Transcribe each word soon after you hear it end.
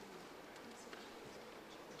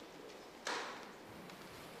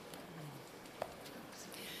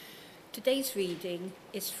Today's reading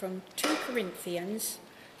is from 2 Corinthians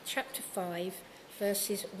chapter 5,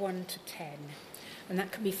 verses 1 to 10, and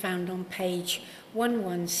that can be found on page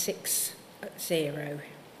 1160,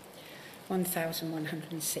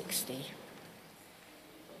 1160.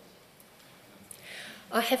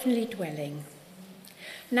 Our heavenly dwelling.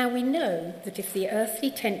 Now we know that if the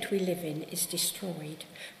earthly tent we live in is destroyed,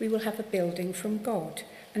 we will have a building from God,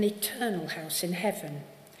 an eternal house in heaven,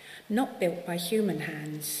 not built by human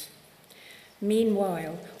hands.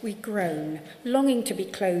 Meanwhile, we groan, longing to be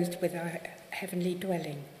clothed with our heavenly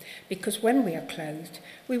dwelling, because when we are clothed,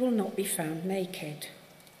 we will not be found naked.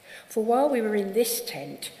 For while we were in this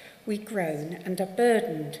tent, we groan and are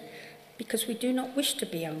burdened, because we do not wish to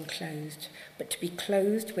be unclothed, but to be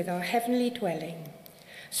clothed with our heavenly dwelling,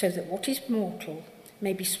 so that what is mortal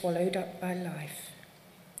may be swallowed up by life.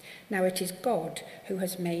 Now it is God who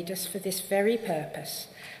has made us for this very purpose,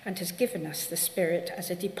 and has given us the Spirit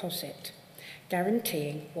as a deposit,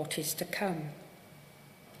 guaranteeing what is to come.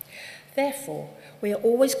 Therefore, we are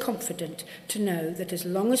always confident to know that as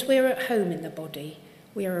long as we are at home in the body,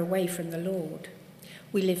 we are away from the Lord.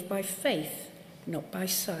 We live by faith, not by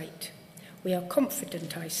sight. We are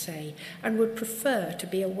confident, I say, and would prefer to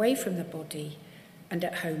be away from the body and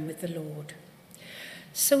at home with the Lord.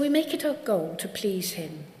 So we make it our goal to please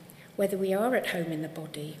him, whether we are at home in the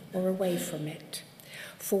body or away from it.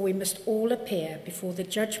 For we must all appear before the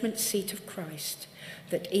judgment seat of Christ,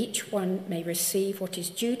 that each one may receive what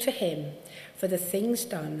is due to him for the things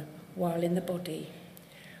done while in the body,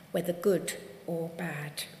 whether good or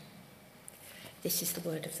bad. This is the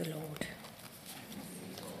word of the Lord.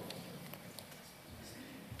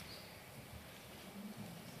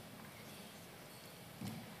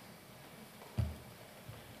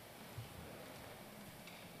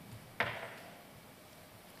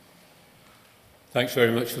 Thanks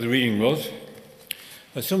very much for the reading, Ros.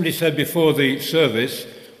 As somebody said before the service,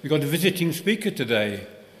 we got a visiting speaker today.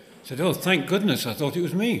 I said, oh, thank goodness, I thought it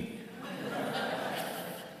was me.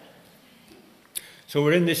 So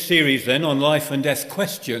we're in this series then on life and death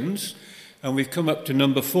questions, and we've come up to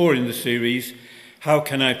number 4 in the series, How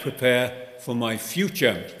Can I Prepare for My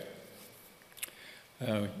Future?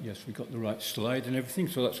 Yes, we got the right slide and everything,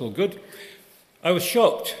 so that's all good. I was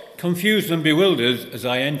shocked, confused and bewildered as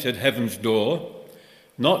I entered heaven's door,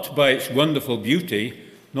 not by its wonderful beauty,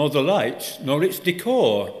 nor the lights, nor its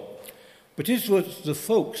decor, but it was the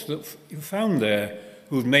folks that you found there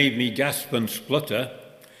who'd made me gasp and splutter,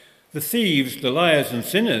 the thieves, the liars and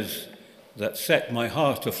sinners that set my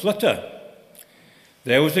heart aflutter.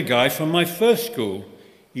 There was a guy from my first school.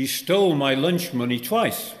 He stole my lunch money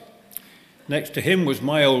twice. Next to him was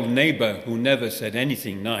my old neighbour who never said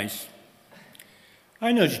anything nice.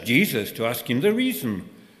 I nudged Jesus to ask him the reason.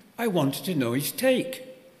 I wanted to know his take.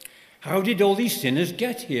 How did all these sinners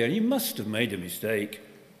get here? He must have made a mistake.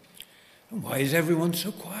 And why is everyone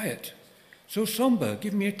so quiet, so somber?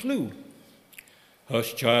 Give me a clue.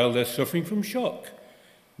 Hush, child, they're suffering from shock.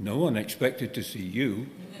 No one expected to see you.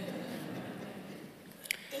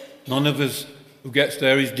 None of us who gets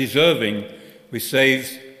there is deserving. We're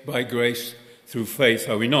saved by grace through faith,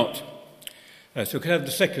 are we not? So can I have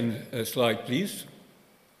the second slide, please?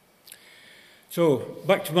 So,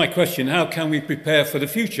 back to my question, how can we prepare for the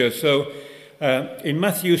future? So, in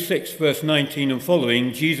Matthew 6, verse 19 and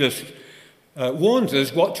following, Jesus warns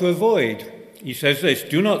us what to avoid. He says this,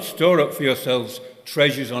 do not store up for yourselves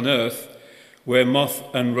treasures on earth, where moth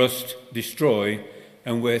and rust destroy,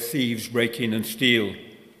 and where thieves break in and steal.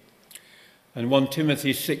 And 1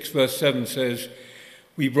 Timothy 6, verse 7 says,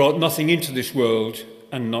 we brought nothing into this world,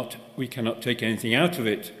 and we cannot take anything out of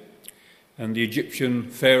it. And the Egyptian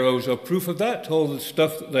pharaohs are proof of that. All the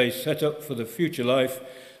stuff that they set up for the future life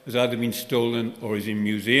has either been stolen or is in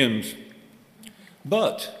museums.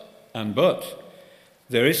 But,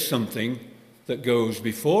 there is something that goes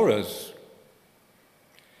before us.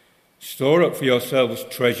 Store up for yourselves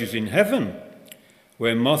treasures in heaven,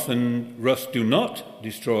 where moth and rust do not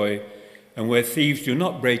destroy, and where thieves do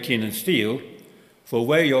not break in and steal. For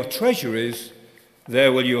where your treasure is,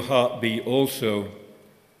 there will your heart be also.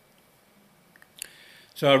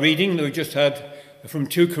 So our reading that we just had from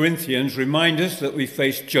 2 Corinthians reminds us that we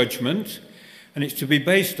face judgment, and it's to be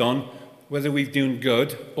based on whether we've done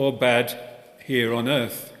good or bad here on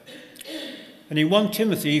earth. And in 1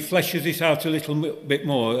 Timothy, he fleshes this out a little bit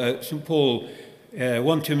more. St. Paul,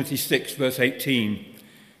 1 Timothy 6, verse 18.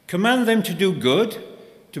 Command them to do good,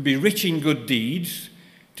 to be rich in good deeds,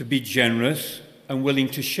 to be generous and willing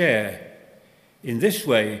to share. In this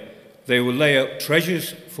way, they will lay up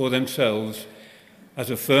treasures for themselves as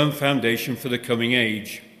a firm foundation for the coming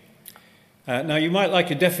age. Now, you might like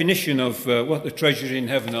a definition of what the treasures in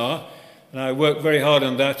heaven are. And I worked very hard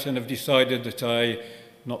on that and have decided that I'm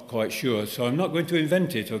not quite sure. So I'm not going to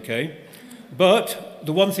invent it, okay? But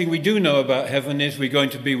the one thing we do know about heaven is we're going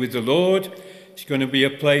to be with the Lord. It's going to be a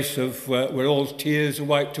place of where all tears are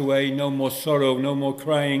wiped away, no more sorrow, no more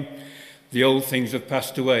crying. The old things have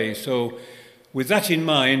passed away. So with that in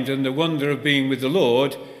mind and the wonder of being with the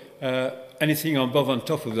Lord, anything above on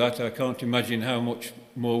top of that, I can't imagine how much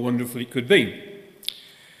more wonderful it could be.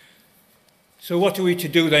 So what are we to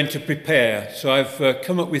do then to prepare? So I've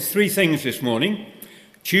come up with 3 things this morning.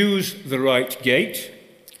 Choose the right gate,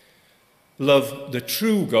 love the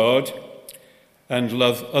true God, and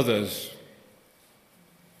love others.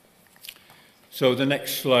 So the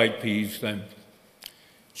next slide, please, then.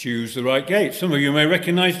 Choose the right gate. Some of you may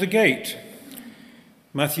recognize the gate.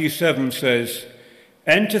 Matthew 7 says,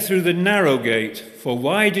 "Enter through the narrow gate, for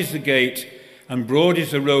wide is the gate, and broad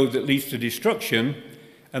is the road that leads to destruction,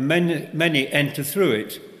 and many enter through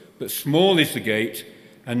it. But small is the gate,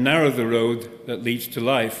 and narrow the road that leads to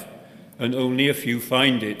life, and only a few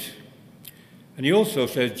find it." And he also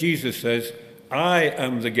says, Jesus says, "I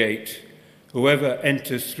am the gate. Whoever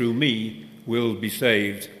enters through me will be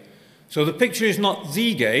saved." So the picture is not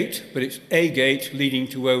the gate, but it's a gate leading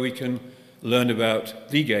to where we can learn about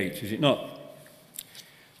the gate, is it not?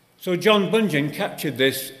 So John Bunyan captured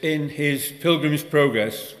this in his Pilgrim's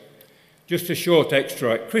Progress. Just a short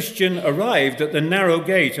extract. Christian arrived at the narrow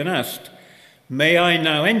gate and asked, "May I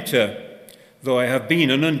now enter, though I have been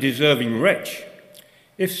an undeserving wretch?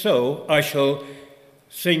 If so, I shall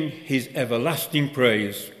sing his everlasting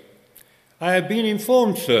praise. I have been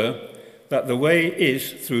informed, sir, that the way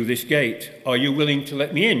is through this gate. Are you willing to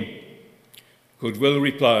let me in?" Goodwill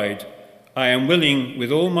replied, "I am willing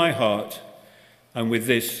with all my heart." And with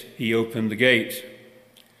this, he opened the gate.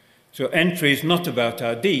 So entry is not about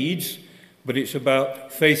our deeds, but it's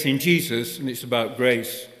about faith in Jesus, and it's about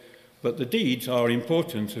grace. But the deeds are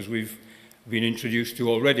important, as we've been introduced to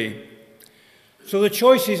already. So the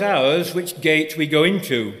choice is ours, which gate we go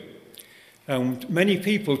into. And many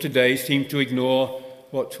people today seem to ignore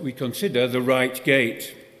what we consider the right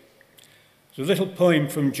gate. There's a little poem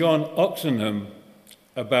from John Oxenham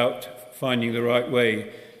about finding the right way.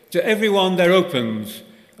 "To everyone there opens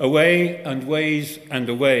a way and ways and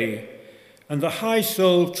a way, and the high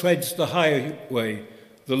soul treads the high way,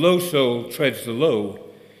 the low soul treads the low,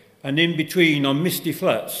 and in between on misty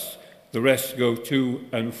flats the rest go to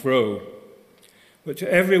and fro. But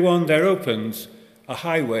to everyone there opens a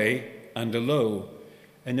highway and a low,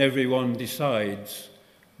 and everyone decides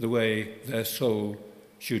the way their soul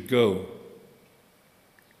should go."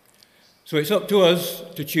 So it's up to us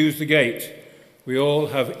to choose the gate. We all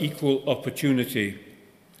have equal opportunity.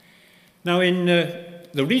 Now in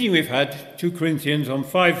the reading we've had, 2 Corinthians on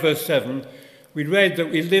 5 verse 7, we read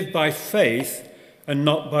that we live by faith and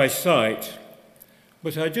not by sight.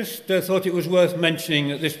 But I just thought it was worth mentioning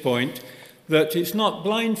at this point that it's not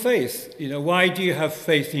blind faith. Why do you have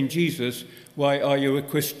faith in Jesus? Why are you a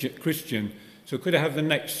Christian? So could I have the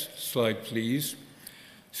next slide, please?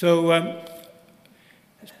 So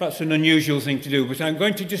it's perhaps an unusual thing to do, but I'm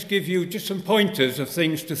going to just give you just some pointers of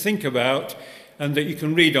things to think about and that you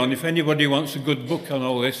can read on. If anybody wants a good book on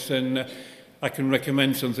all this, then I can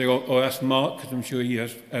recommend something, or ask Mark, because I'm sure he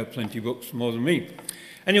has plenty of books, more than me.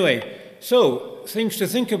 Anyway, so things to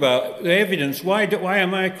think about, the evidence. Why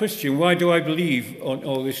am I a Christian? Why do I believe on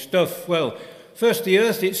all this stuff? Well, first, the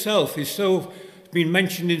earth itself is so been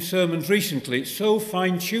mentioned in sermons recently. It's so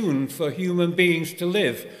fine-tuned for human beings to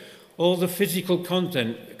live. All the physical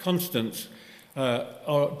constants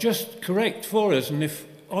are just correct for us. And if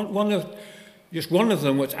just one of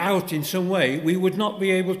them was out in some way, we would not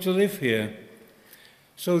be able to live here.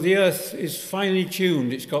 So the earth is finely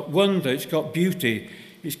tuned. It's got wonder. It's got beauty.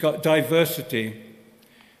 It's got diversity.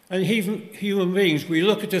 And even human beings, we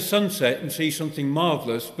look at a sunset and see something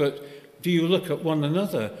marvellous, but do you look at one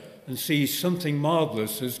another and see something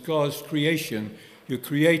marvellous as God's creation? You're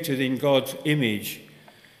created in God's image.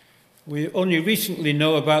 We only recently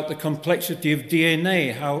know about the complexity of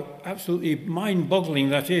DNA, how absolutely mind-boggling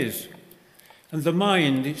that is. And the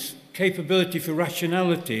mind, its capability for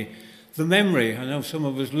rationality, the memory. I know some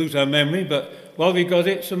of us lose our memory, but while we got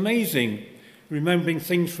it, it's amazing. Remembering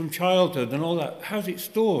things from childhood and all that. How's it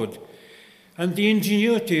stored? And the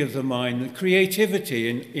ingenuity of the mind, the creativity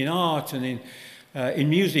in art and in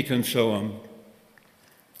music and so on.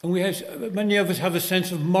 And many of us have a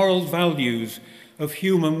sense of moral values, of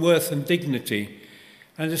human worth and dignity,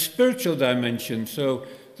 and a spiritual dimension. So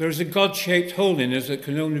there is a God-shaped holiness that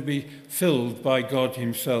can only be filled by God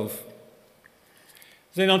himself.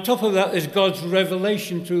 Then on top of that, there's God's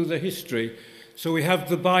revelation through the history. So we have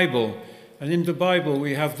the Bible, And in the Bible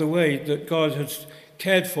we have the way that God has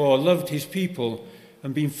cared for, loved his people,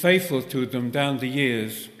 and been faithful to them down the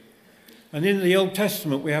years. And in the Old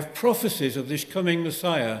Testament we have prophecies of this coming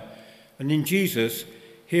Messiah. And in Jesus,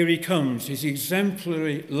 here he comes, his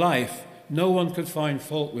exemplary life. No one could find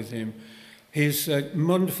fault with him. His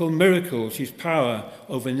wonderful miracles, his power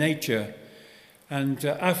over nature. And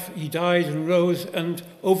after he died and rose, and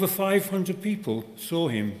over 500 people saw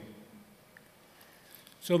him.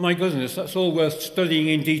 So my goodness, that's all worth studying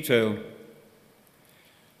in detail.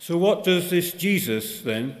 So what does this Jesus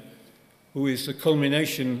then, who is the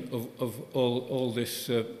culmination of all this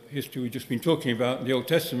history we've just been talking about in the Old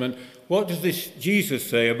Testament, what does this Jesus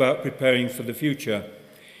say about preparing for the future?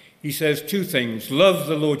 He says two things. Love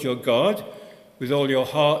the Lord your God with all your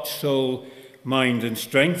heart, soul, mind and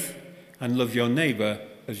strength, and love your neighbour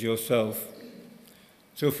as yourself.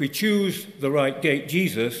 So if we choose the right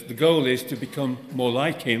Jesus, the goal is to become more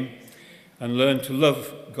like him and learn to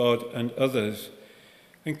love God and others.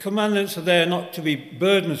 And commandments are there not to be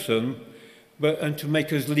burdensome and to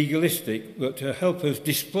make us legalistic, but to help us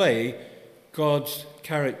display God's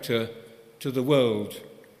character to the world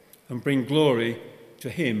and bring glory to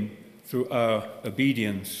him through our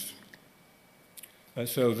obedience.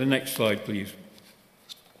 So the next slide, please.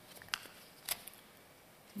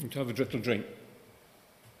 And have a little drink.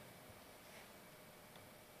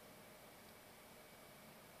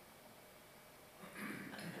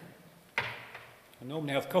 I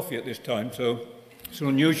normally have coffee at this time, so it's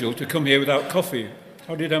unusual to come here without coffee.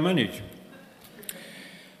 How did I manage?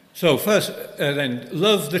 So first, then,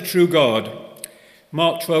 love the true God.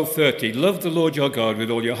 Mark 12:30. Love the Lord your God with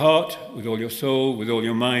all your heart, with all your soul, with all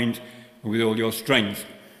your mind, and with all your strength.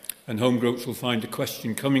 And home groups will find a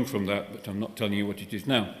question coming from that, but I'm not telling you what it is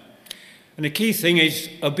now. And the key thing is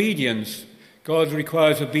obedience. God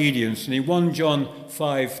requires obedience. And in 1 John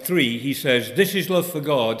 5:3, he says, "This is love for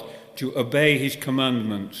God, to obey his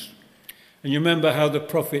commandments." And you remember how the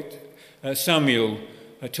prophet Samuel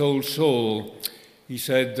told Saul, he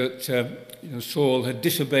said that Saul had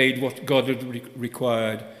disobeyed what God had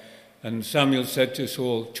required. And Samuel said to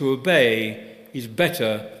Saul, "To obey is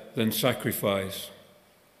better than sacrifice."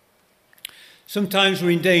 Sometimes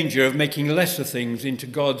we're in danger of making lesser things into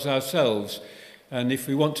gods ourselves. And if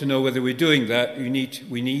we want to know whether we're doing that, we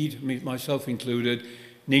need, myself included,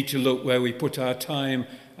 need to look where we put our time,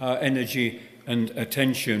 our energy and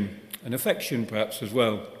attention and affection perhaps as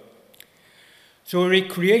well. So we're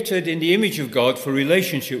created in the image of God for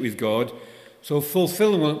relationship with God, so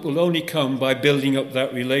fulfillment will only come by building up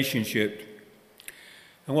that relationship.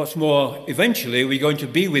 And what's more, eventually we're going to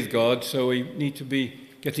be with God, so we need to be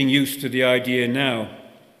getting used to the idea now.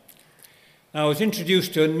 Now, I was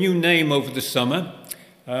introduced to a new name over the summer.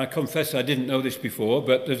 I confess I didn't know this before,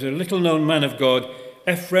 but there's a little-known man of God,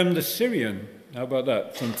 Ephraim the Syrian. How about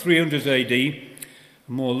that? From 300 AD,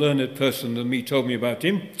 a more learned person than me told me about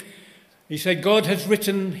him. He said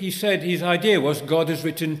his idea was God has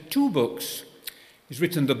written two books. He's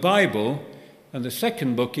written the Bible, and the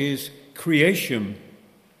second book is creation.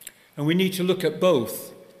 And we need to look at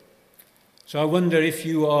both. So I wonder if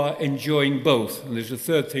you are enjoying both. And there's a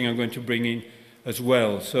third thing I'm going to bring in as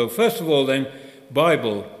well. So first of all then,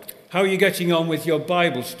 Bible. How are you getting on with your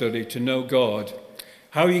Bible study to know God?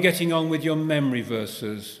 How are you getting on with your memory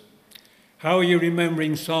verses? How are you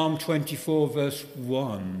remembering Psalm 24 verse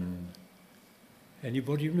 1?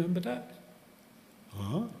 Anybody remember that?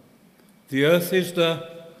 Huh? The earth is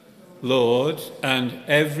the Lord's and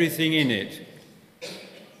everything in it.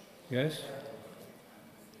 Yes?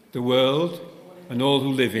 The world and all who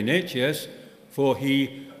live in it, yes, for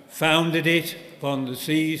he founded it upon the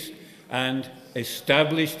seas and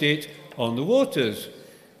established it on the waters.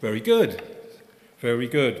 Very good, very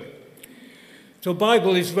good. So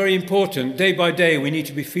Bible is very important. Day by day we need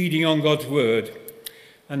to be feeding on God's word.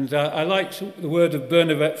 And I liked the word of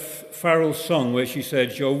Bernadette Farrell's song where she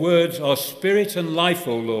said, "Your words are spirit and life,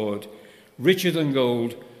 O Lord, richer than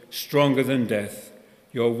gold, stronger than death.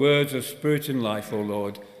 Your words are spirit and life, O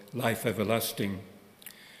Lord, life everlasting."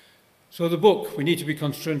 So the book, we need to be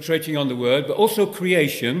concentrating on the word, but also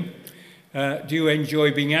creation. Do you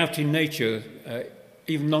enjoy being out in nature?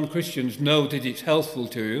 Even non-Christians know that it's healthful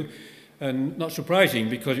to you, and not surprising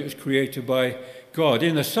because it was created by God.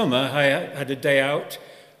 In the summer, I had a day out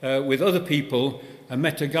with other people and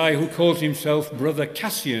met a guy who calls himself Brother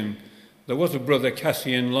Cassian. There was a Brother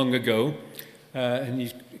Cassian long ago, and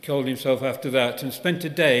he called himself after that, and spent a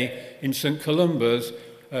day in St. Columba's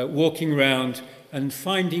walking around and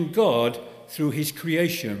finding God through his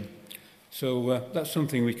creation. So that's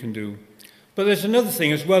something we can do. But there's another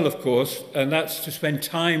thing as well, of course, and that's to spend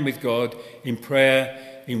time with God in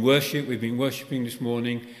prayer in worship. We've been worshipping this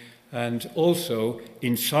morning, and also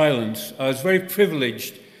in silence. I was very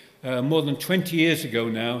privileged more than 20 years ago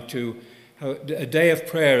now to have a day of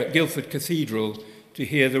prayer at Guildford Cathedral to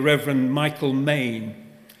hear the Reverend Michael Main.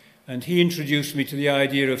 And he introduced me to the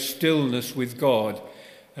idea of stillness with God.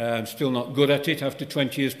 I'm still not good at it after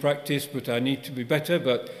 20 years practice, but I need to be better.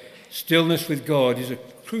 But stillness with God is a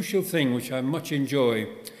crucial thing which I much enjoy.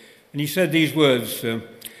 And he said these words,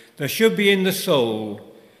 there should be in the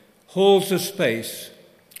soul halls of space,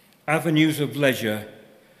 avenues of leisure,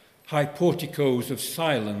 high porticos of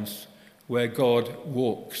silence where God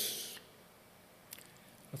walks.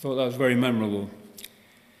 I thought that was very memorable.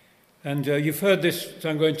 And you've heard this that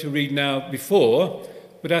I'm going to read now before,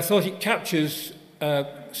 but I thought it captures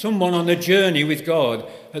someone on a journey with God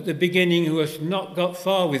at the beginning who has not got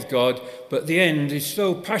far with God, but at the end is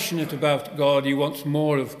so passionate about God, he wants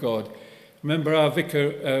more of God. Remember our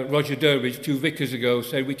vicar, Roger Durbridge, 2 vicars ago,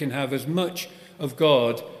 said we can have as much of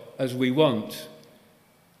God as we want.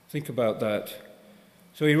 Think about that.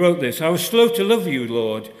 So he wrote this, I was slow to love you,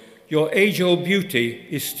 Lord. Your age-old beauty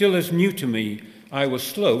is still as new to me. I was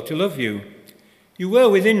slow to love you. You were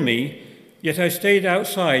within me, yet I stayed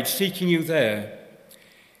outside seeking you there.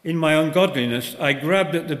 In my ungodliness, I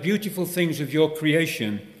grabbed at the beautiful things of your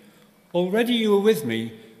creation. Already you were with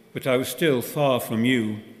me, but I was still far from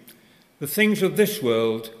you. The things of this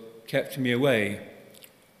world kept me away.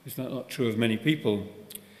 Is that not true of many people?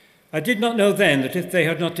 I did not know then that if they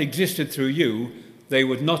had not existed through you, they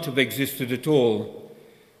would not have existed at all.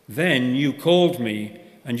 Then you called me,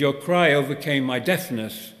 and your cry overcame my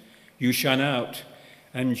deafness. You shone out,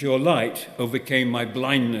 and your light overcame my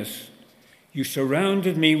blindness. You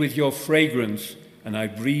surrounded me with your fragrance, and I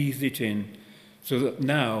breathed it in, so that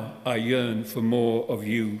now I yearn for more of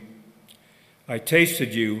you. I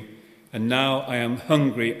tasted you, and now I am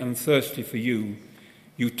hungry and thirsty for you.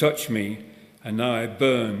 You touch me, and now I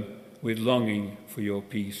burn with longing for your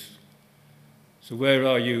peace. So where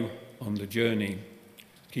are you on the journey?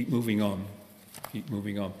 Keep moving on. Keep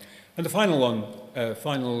moving on. And the final one,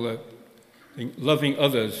 thing, loving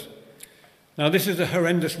others. Now this is a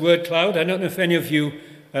horrendous word cloud. I don't know if any of you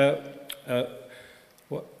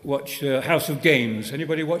watch House of Games.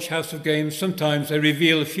 Anybody watch House of Games? Sometimes they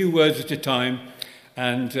reveal a few words at a time,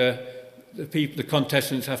 and the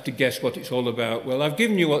contestants have to guess what it's all about. Well, I've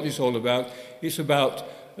given you what it's all about. It's about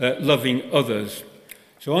loving others.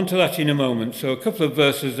 So on to that in a moment. So a couple of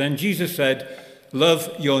verses then. Jesus said,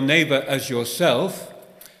 love your neighbour as yourself.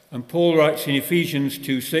 And Paul writes in Ephesians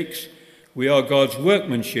 2:6, we are God's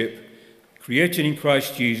workmanship, created in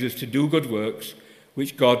Christ Jesus to do good works,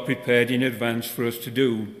 which God prepared in advance for us to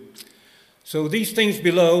do. So these things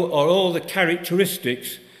below are all the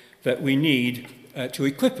characteristics that we need to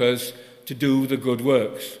equip us to do the good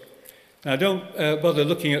works. Now don't bother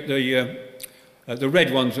looking at the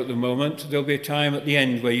red ones at the moment. There'll be a time at the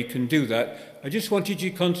end where you can do that. I just wanted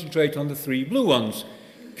you to concentrate on the 3 blue ones.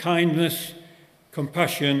 Kindness,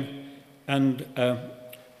 compassion, and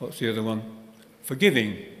what's the other one?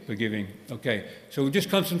 Forgiving. Okay, so we'll just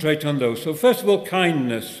concentrate on those. So first of all,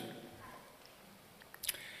 kindness.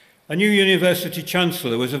 A new university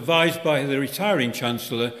chancellor was advised by the retiring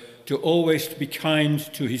chancellor to always be kind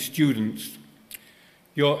to his students.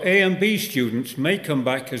 Your A and B students may come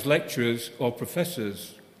back as lecturers or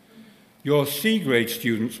professors. Your C-grade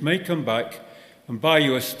students may come back and buy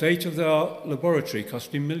you a state-of-the-art laboratory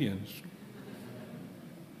costing millions.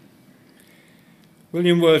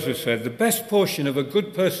 William Wordsworth said, the best portion of a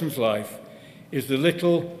good person's life is the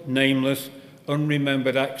little, nameless,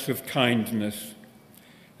 unremembered acts of kindness.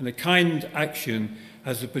 And a kind action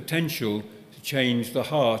has the potential to change the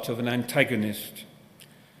heart of an antagonist.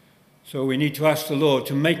 So we need to ask the Lord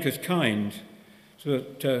to make us kind, so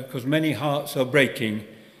that because many hearts are breaking,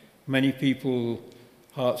 many people's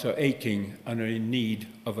hearts are aching and are in need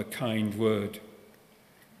of a kind word.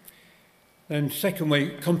 Then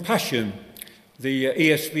secondly, compassion. The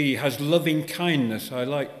ESV has loving kindness. I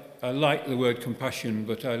like the word compassion,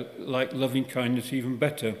 but I like loving kindness even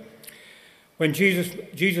better. When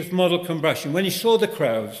Jesus modeled compassion, when he saw the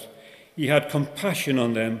crowds, he had compassion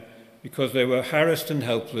on them because they were harassed and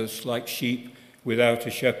helpless like sheep without a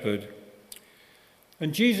shepherd.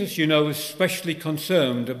 And Jesus, you know, was especially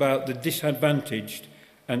concerned about the disadvantaged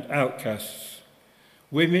and outcasts.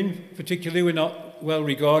 Women, particularly, were not well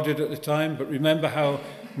regarded at the time, but remember how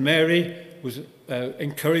Mary was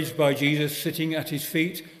encouraged by Jesus sitting at his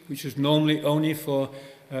feet, which was normally only for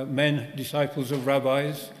men, disciples of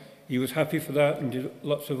rabbis. He was happy for that and did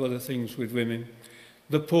lots of other things with women.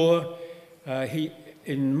 The poor,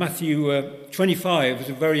 in Matthew 25 is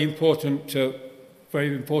a very important very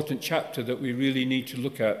important chapter that we really need to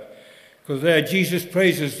look at. Because there Jesus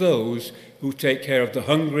praises those who take care of the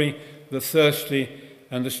hungry, the thirsty,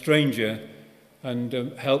 and the stranger, and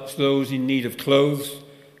helps those in need of clothes,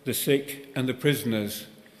 the sick, and the prisoners.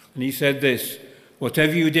 And he said this,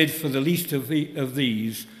 "Whatever you did for the least of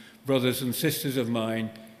these, brothers and sisters of mine,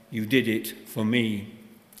 you did it for me."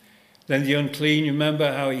 Then the unclean,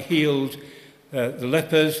 remember how he healed the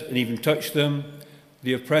lepers and even touched them.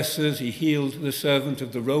 The oppressors, he healed the servant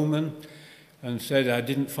of the Roman and said, "I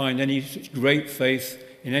didn't find any such great faith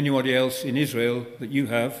in anybody else in Israel that you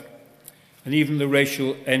have." And even the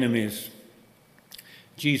racial enemies.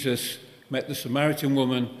 Jesus met the Samaritan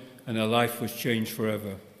woman and her life was changed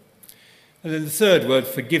forever. And then the third word,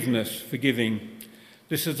 forgiveness, forgiving.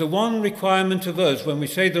 This is the one requirement of us. When we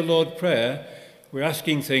say the Lord's Prayer, we're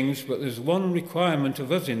asking things, but there's one requirement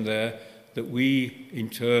of us in there, that we in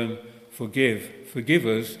turn forgive. Forgive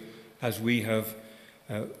us as we have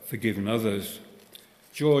forgiven others.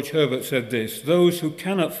 George Herbert said this, "Those who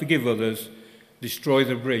cannot forgive others destroy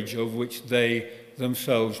the bridge over which they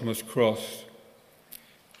themselves must cross."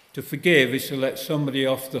 To forgive is to let somebody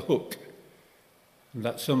off the hook, and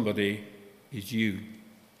that somebody is you.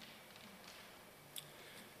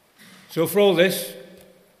 So for all this,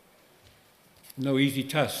 no easy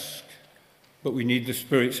task, but we need the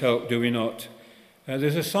Spirit's help, do we not?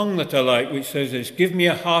 There's a song that I like which says this, "Give me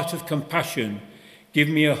a heart of compassion, give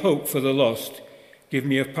me a hope for the lost, give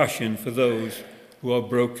me a passion for those who are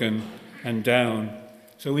broken and down."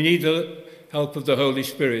 So we need the help of the Holy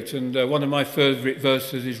Spirit. And one of my favourite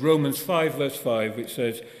verses is Romans 5, verse 5, which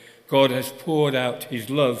says, "God has poured out his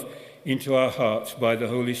love into our hearts by the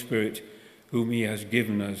Holy Spirit, whom he has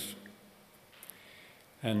given us."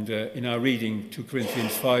 And in our reading, 2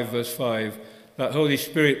 Corinthians 5, verse 5, that Holy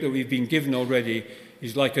Spirit that we've been given already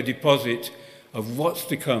is like a deposit of what's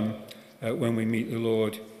to come when we meet the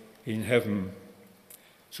Lord in heaven.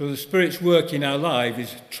 So the Spirit's work in our life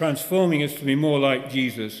is transforming us to be more like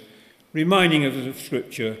Jesus, reminding us of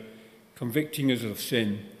Scripture, convicting us of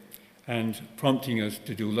sin, and prompting us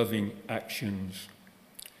to do loving actions.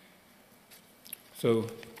 So,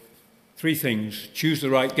 3 things. Choose the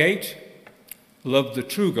right gate, love the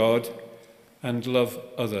true God, and love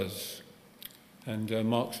others. And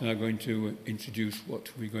Mark's now going to introduce what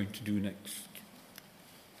we're going to do next.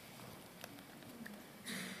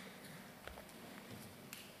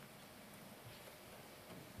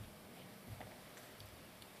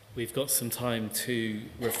 We've got some time to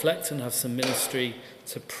reflect and have some ministry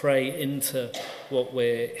to pray into what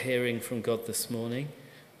we're hearing from God this morning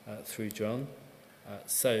through John.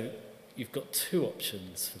 So you've got 2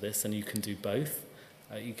 options for this, and you can do both.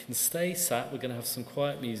 You can stay sat, we're going to have some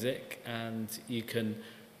quiet music, and you can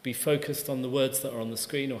be focused on the words that are on the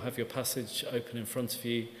screen or have your passage open in front of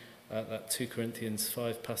you, that 2 Corinthians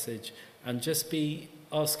 5 passage, and just be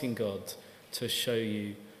asking God to show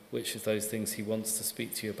you which of those things he wants to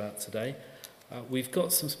speak to you about today. We've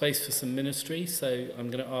got some space for some ministry, so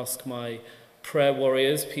I'm going to ask my prayer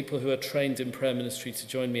warriors, people who are trained in prayer ministry, to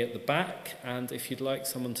join me at the back. And if you'd like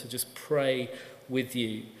someone to just pray with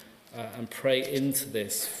you and pray into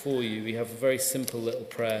this for you, we have a very simple little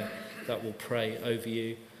prayer that will pray over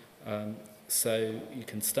you. So you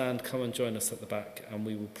can stand, come and join us at the back, and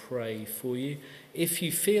we will pray for you. If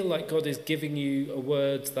you feel like God is giving you a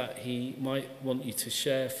word that he might want you to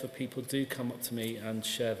share for people, do come up to me and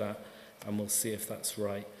share that, and we'll see if that's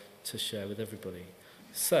right to share with everybody.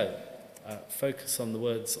 So, focus on the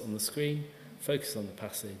words on the screen, focus on the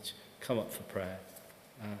passage, come up for prayer,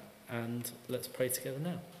 and let's pray together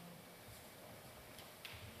now.